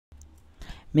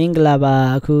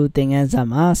Minglaba aku dengan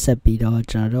sama sepido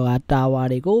jero atawa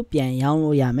deko pian yang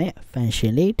lo yame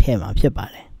function li tema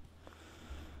phipare.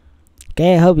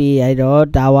 Ke hobi aido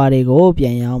tawa deko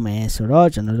pian yang me soro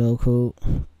jero ku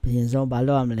pian song ba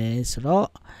lo amle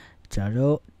soro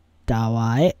jero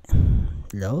tawa e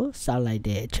lo sa lai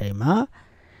de achai ma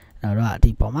ro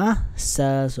di paw ma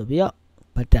sa so pi yo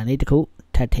button li takku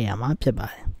that thai ya ma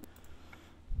phipare.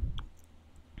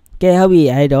 Ke hobi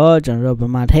aido jero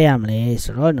bama thai ya mle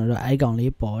soro no icon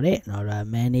li paw de no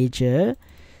manager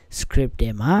script de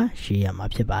ma shi ya ma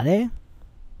phipare.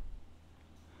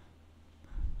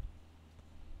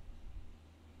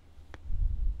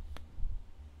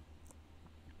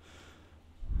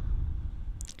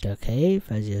 Okay,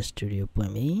 Visual Studio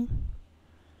point me.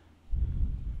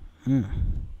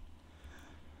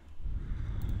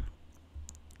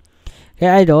 Okay,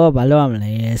 I do balo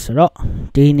amle soro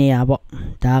di ni ya po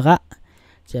daga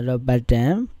jero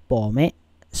button paw me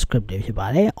script de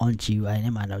phipare on GUI ne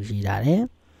ma no yi da le.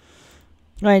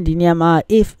 Right di ni ma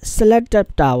if selected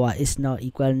tower is not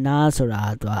equal na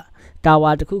sora twa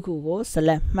tower takku khu ko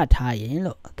select mat tha yin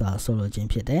lo twa so lo chin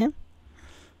phit de.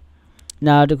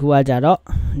 Now the kuaja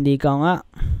di kong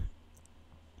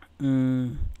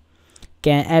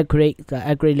can accurate the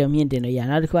accurate lo mien tin lo ya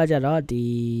na the kuaja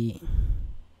di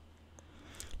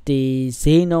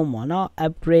ဈေးနှုန်းပေါ့နော်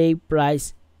upgrade price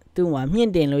သူ့မှာမြ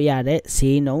င့်တင်လို့ရတဲ့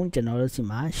ဈေးနှုန်းကျွန်တော်တို့စီ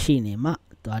မှာရှိနေမှ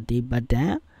သွားဒီ button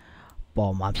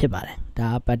ပေါ်မှာဖြစ်ပါတယ်ဒါ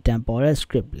button ပေါ်တဲ့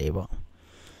script လေးပေါ့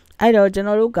အဲ့တော့ကျွန်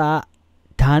တော်တို့က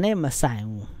ဒါနဲ့မဆိုင်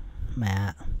ဘူးမှန်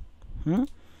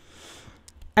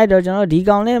အဲ့တော့ကျွန်တော်ဒီ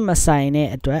ကောင်နဲ့မဆိုင်တဲ့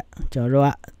အတွက်ကျွန်တော်တို့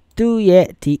ကသူ့ရဲ့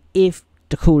ဒီ if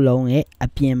တစ်ခုလုံးရဲ့အ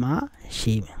ပြင်မှာ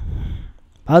ရှိမယ်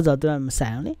။ဘာလို့ဆိုတော့သူကမဆို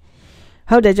င်ဘူးလေ။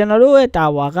ဟုတ်တယ်ကျွန်တော်တို့ရဲ့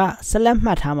tower က select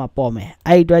မှတ်ထားမှာပေါ့မယ်။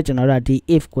အဲ့ဒီအတွက်ကျွန်တော်တို့ကဒီ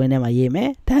if ကွင်းထဲမှာရေးမယ်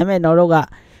။ဒါပေမဲ့ကျွန်တော်တို့က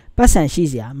ပတ်စံရှိ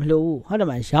စရာမလိုဘူး။ဟုတ်တယ်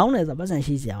မရောင်းတယ်ဆိုပတ်စံ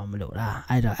ရှိစရာမလိုလား။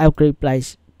အဲ့တော့ upgrade price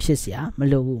ဖြစ်စရာမ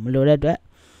လိုဘူး။မလိုတဲ့အတွက်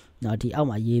တော့ဒီအောက်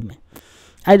မှာရေးမယ်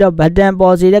။အဲ့တော့ button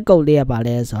ပေါ်စီတဲ့ကုတ်လေးကပါ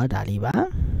လဲဆိုတော့ဒါလေးပါ။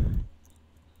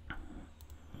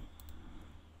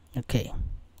 Okay.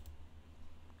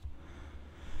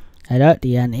 အဲ့တော့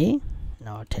ဒီကနေ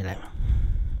တော့ထည့်လိုက်ပါ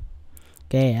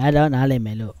ကဲအဲ့တော့နားလည်မ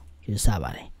ယ်လို့ယူဆပါ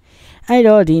တယ်အဲ့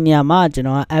တော့ဒီနေရာမှာကျွန်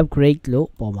တော်က upgrade လို့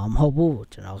ပေါ်မှာမဟုတ်ဘူး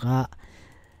ကျွန်တော်က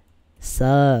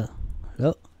sell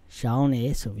လို့ရှောင်းနေ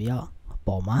ဆိုပြီးတော့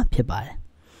ပေါ်မှာဖြစ်ပါတယ်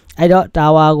အဲ့တော့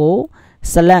tower ကို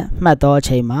select မှတ်တော့အ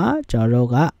ချိန်မှာကျွန်တော်တို့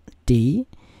က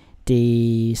ဒီ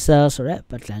sell ဆိုတဲ့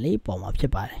button လေးပေါ်မှာဖြ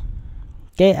စ်ပါတယ်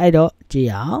ကဲအဲ့တော့ကြည့်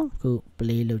အောင်ခု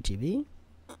play လုပ်ကြည့်ပြီ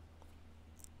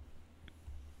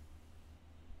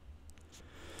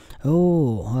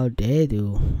အိုးဟုတ်တယ်သူ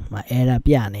မ error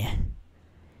ပြနေ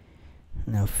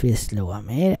နော် fix လုပ်ရ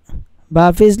မယ်ဘာ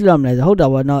fix လုပ်မလဲဆိုဟုတ်တာ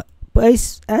ပေါ့နော်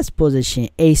as position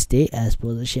x တွေ as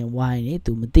position y တွေ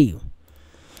သူမသိ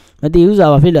ဘူးဆို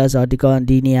တော့ဘာဖြစ်လဲဆိုတော့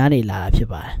ဒီနေရာနေလာတာဖြစ်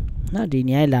ပါတယ်နော်ဒီ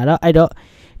နေရာလာတော့အဲ့တော့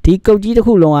ဒီကုတ်ကြီးတစ်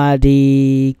ခုလုံးကဒီ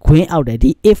green အောက်တယ်ဒီ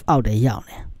if အောက်တယ်ရောက်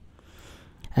နေ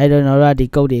အဲ့တော့ကျွန်တော်တို့ကဒီ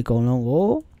ကုတ်တွေအကုန်လုံးကို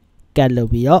cut လုပ်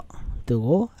ပြီးတော့သူ့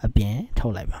ကိုအပြင်ထု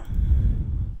တ်လိုက်ပါ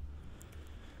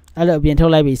အဲ့လိုအပြင်ထု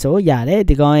တ်လိုက်ပြီဆိုရတယ်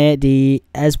ဒီကောင်ရဲ့ဒီ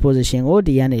as position ကို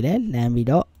ဒီကနေလဲလမ်းပြီး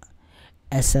တော့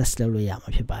access လုပ်လို့ရမှာ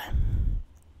ဖြစ်ပါတယ်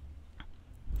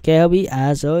ကဲဟုတ်ပြီ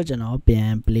အဲ့ဆိုကျွန်တော်ပြန်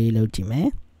play လုပ်ကြည့်မယ်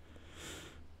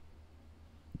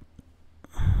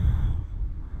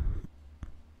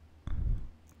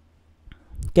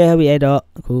ကဲဟုတ်ပြီအဲ့တော့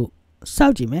အခုစော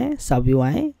က်ကြည့်မယ်စောက်ပြီး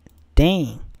ဝိုင်းding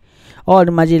အော်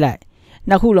ဒီမှာကြည့်လိုက်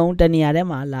နှစ်ခုလုံးတနေရာထဲ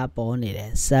မှာလာပေါ်နေတ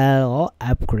ယ် sell ရော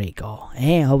upgrade ရော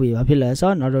ဟုတ်ပြီဘာဖြစ်လဲ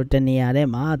ဆိုတော့တို့တနေရာထဲ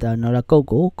မှာတော့ကုတ်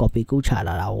ကို copy ကူးချ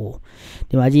လာတာ哦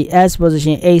ဒီမှာကြည့် s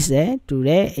position x လည်းတူတ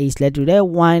ယ် x လည်းတူတယ်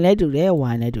y လည်းတူတယ်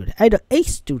y လည်းတူတယ်အဲ့တော့ x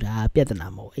တူတာပြဿနာ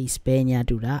မဟုတ် x ပဲညာ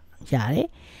တူတာရတယ်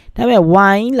ဒါပေ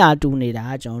မဲ့ y လာတူနေတာ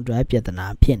ကျွန်တော်တို့ပြဿနာ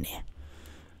ဖြစ်နေ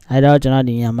အဲ့တော့ကျွန်တော်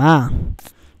ဒီနေရာမှာ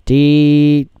ဒီ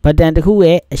button တစ်ခု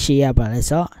ရဲ့အရှေ့ကပါလဲ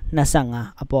ဆို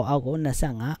25အပေါ်အောက်ကို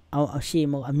25အောက်အရှေ့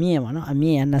မဟုတ်အမြင့်ပါနော်အမြ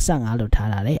င့်က25လို့ထား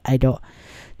တာလေအဲ့တော့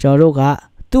ကျွန်တော်တို့က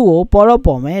သူ့ကိုပေါ်တော့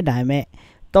ပေါ်မယ်ဒါပေမဲ့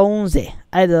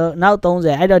30အဲ့တော့နောက်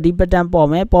30အဲ့တော့ဒီ button ပေါ်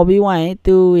မယ်ပေါ်ပြီးွားရင်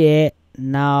သူ့ရဲ့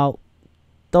နောက်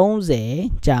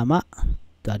30ကြာမှ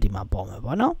သူဒီမှာပေါ်မယ်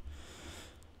ပေါ့နော်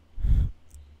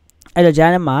အဲ့တော့ဂျာ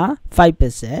နဲ့မှာ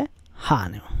 5% ဟာ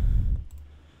နေ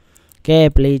ကဲ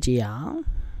play ကြည့်အောင်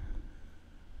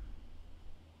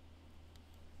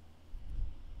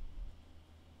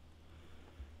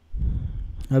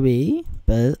ဟုတ်ပြီ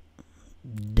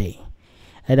birthday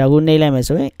အဲ့တော့ခုနှိပ်လိုက်မယ်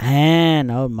ဆိုရင်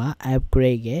နောက်မှာ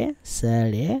upgrade ရဲ့ sell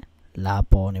ရဲ့လာ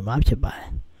ပေါ်နေမှာဖြစ်ပါတယ်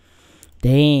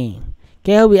ding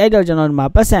ကဲဟုတ်ပြီအဲ့တော့ကျွန်တော်ဒီမှာ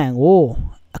ပတ်စံကို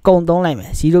အကုန်သုံးလိုက်မ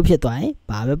ယ်0ဖြစ်သွားရင်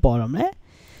ဘာပဲပေါ်တော့မလဲ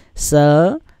sell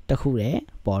တစ်ခုတည်း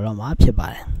ပေါ်တော့မှာဖြစ်ပါ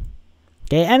တယ်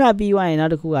ကဲအဲ့ဒါပြီးသွားရင်နော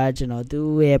က်တစ်ခုကကျွန်တော်သူ့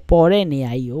ရဲ့ပေါ်တဲ့နေ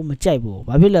ရာကြီးကိုမကြိုက်ဘူး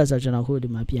ဘာဖြစ်လဲဆိုတော့ကျွန်တော်ခုဒီ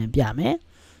မှာပြန်ပြမယ်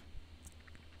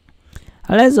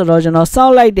အဲ့လဲဆိုတော့ကျွန်တော်စော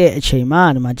က်လိုက်တဲ့အချိန်မှာ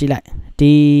ဒီမှာကြည့်လိုက်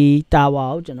ဒီတာဝါ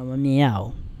ကိုကျွန်တော်မမြင်ရအောင်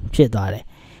ဖြစ်သွားတယ်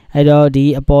အဲ့တော့ဒီ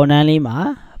အပေါ်နှမ်းလေးမှာ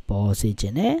ပေါ်စေခြ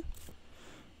င်းနဲ့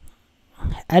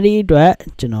အဲ့ဒီအတွက်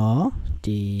ကျွန်တော်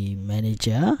ဒီ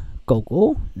manager ကုတ်ကို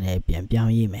လည်းပြန်ပြော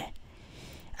င်းရေးမယ်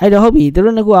အဲ့တော့ဟုတ်ပြီသူ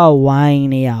တို့က wine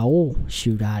နေရာကို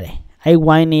ရှူထားတယ်အဲ့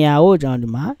wine နေရာကိုကျွန်တော်ဒီ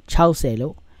မှာ60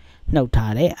လို့နှုတ်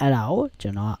ထားတယ်အဲ့ဒါကိုကျွ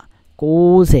န်တော်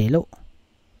90လို့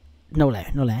နှုတ်လိုက်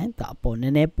တော့ပေါ်န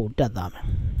ည်းနည်းပိုတက်သွားမယ်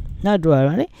နောက်တော့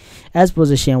လေ as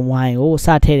position wine ကိုစ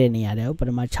ထည့်တဲ့နေရာတွေကိုပထ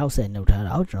မ60နှုတ်ထား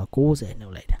တာကိုကျွန်တော်90နှု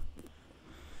တ်လိုက်တာ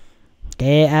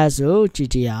ကဲအဲ့ဆိုကြ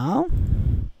ည့်ကြည့်အောင်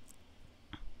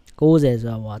90ဆို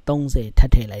တော့30ထ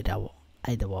ပ်ထည့်လိုက်တာပေါ့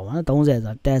အဲ့တဘောပေါ့နော်30ဆို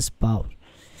တော့ test box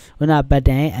ခုန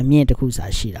button အမြင့်တစ်ခုစာ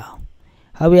ရှိတာ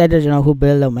ဟုတ်ပြီအဲ့တော့ကျွန်တော်ခု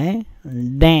build လုပ်မယ်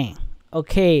then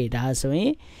okay ဒါဆိုရ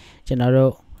င်ကျွန်တော်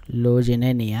တို့လိုချင်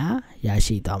တဲ့နေရာရ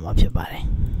ရှိသွားမှာဖြစ်ပါတယ်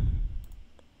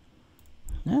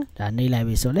နော်ဒါနေလိုက်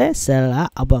ပြီဆိုလဲ cell က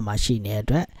အောက်ဘက်မှာရှိနေတဲ့အ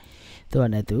တွက်သူက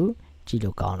လည်းသူကြည့်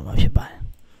လို့ကောင်းတယ်မှာဖြစ်ပါတယ်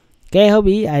ကဲဟုတ်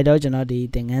ပြီအဲ့တော့ကျွန်တော်ဒီ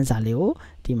သင်ခန်းစာလေးကို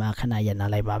ဒီမှာခဏရပ်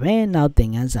နားလိုက်ပါမယ်နောက်သင်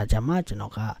ခန်းစာကြမှာကျွန်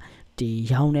တော်ကဒီ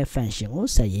ရောင်းတဲ့ function ကို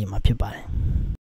ဆက်ရေးမှာဖြစ်ပါတယ်